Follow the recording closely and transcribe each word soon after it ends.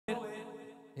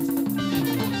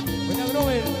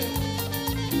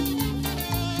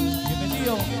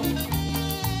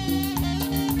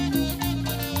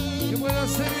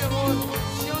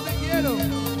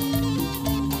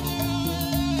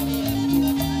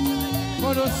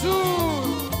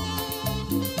Sur.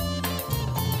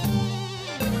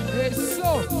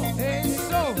 Eso,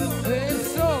 eso,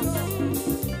 eso.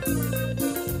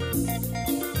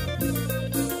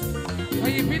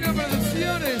 CALLEFINA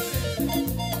Producciones.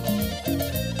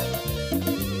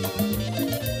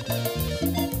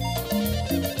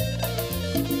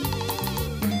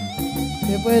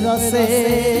 ¿Qué puedo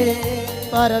hacer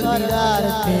para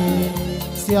olvidarte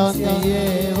si aún te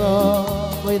llevo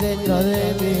muy dentro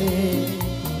de mí?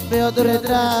 Veo tu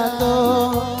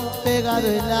retrato pegado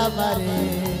en la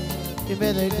pared y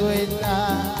me doy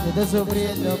cuenta que estoy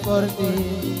sufriendo por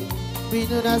ti.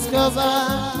 Vino unas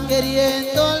copas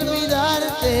queriendo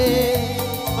olvidarte,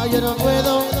 mas yo no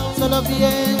puedo, solo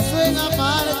pienso en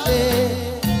amarte.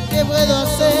 ¿Qué puedo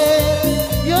hacer?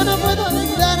 Yo no puedo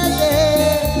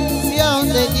olvidarte si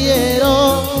aún te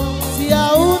quiero, si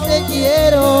aún te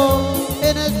quiero.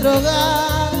 En nuestro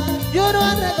hogar lloro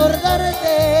al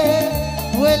recordarte.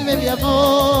 Vuelve mi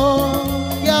amor,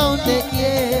 que aún te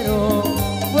quiero.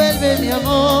 Vuelve mi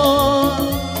amor,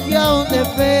 que aún te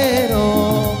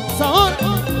espero. ¡Sabor!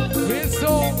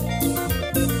 Eso.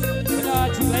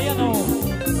 Gran Chorrillano,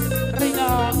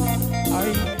 reina,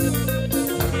 ahí.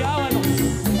 Y Ábalos,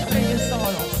 reyes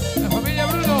Ábalos. La familia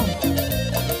Bruno.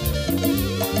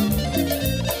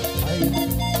 Ahí.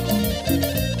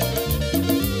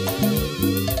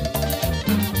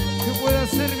 ¿Qué puedo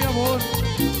hacer, mi amor?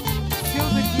 Si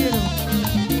aún te quiero,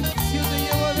 si aún te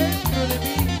llevo dentro de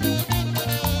mí.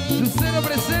 Lucero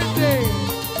presente.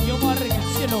 Yo más rico,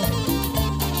 Cielo,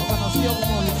 o conocido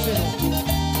como Lucero.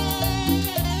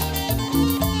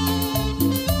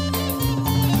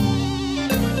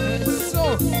 Eso,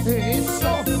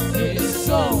 eso,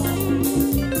 eso.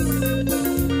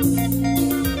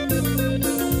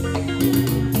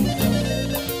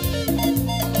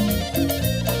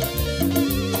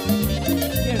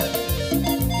 Bien,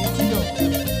 Cielo.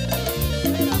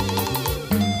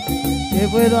 ¿Qué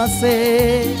puedo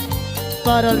hacer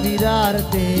para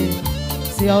olvidarte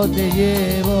si aún te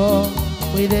llevo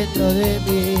muy dentro de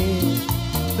mí?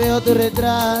 Veo tu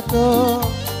retrato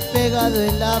pegado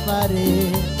en la pared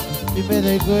y me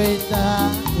doy cuenta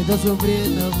que estoy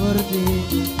sufriendo por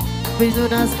ti. Pido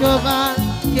unas copas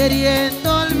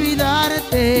queriendo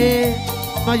olvidarte,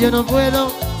 mas yo no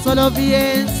puedo, solo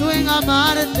pienso en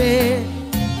amarte.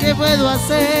 ¿Qué puedo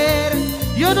hacer?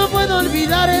 Yo no puedo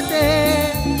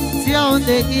olvidarte si aún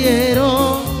te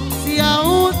quiero, si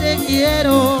aún te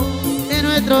quiero. En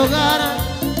nuestro hogar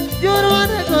lloro al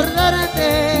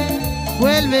recordarte.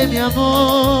 Vuelve mi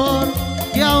amor,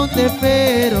 que aún te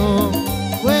espero.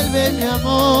 Vuelve mi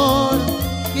amor,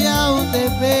 que aún te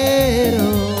espero.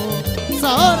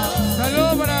 ¡Sabor!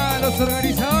 Saludos para los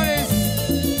organizadores,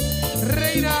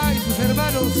 Reina y sus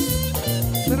hermanos,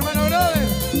 su hermano brother,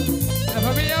 la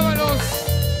familia Ábalos,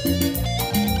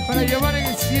 para llevar en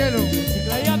el cielo,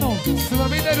 Chorrillano, su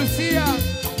mamita Lucía,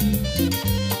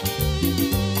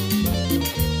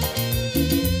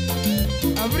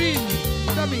 Abril,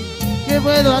 Tami. ¿Qué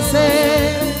puedo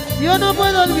hacer? Yo no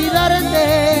puedo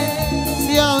olvidarte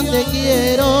si aún te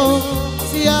quiero,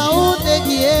 si aún te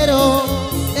quiero.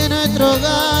 En nuestro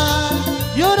hogar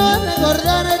lloro al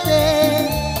recordarte.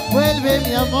 Vuelve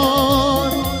mi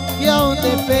amor, que aún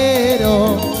te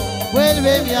espero.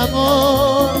 Vuelve mi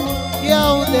amor, que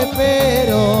aún te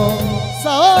espero.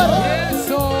 ¡Sabor!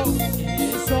 Eso,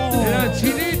 eso. la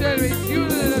chinita el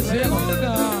 21 de la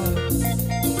segunda,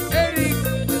 Eric,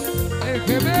 el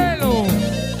gemelo.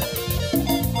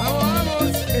 Vamos,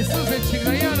 vamos, Jesús el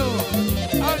Chiclayano,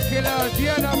 Ángela,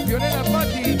 Diana, Fiorella,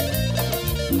 Patti,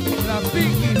 la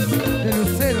Pinkies de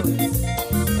Lucero.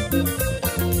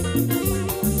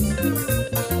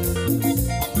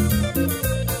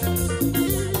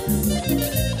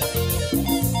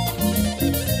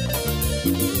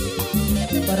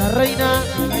 Para Reina,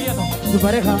 Chorrillano, su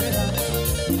pareja.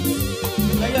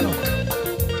 Chorrillano.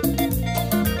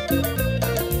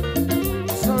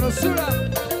 Sabrosura.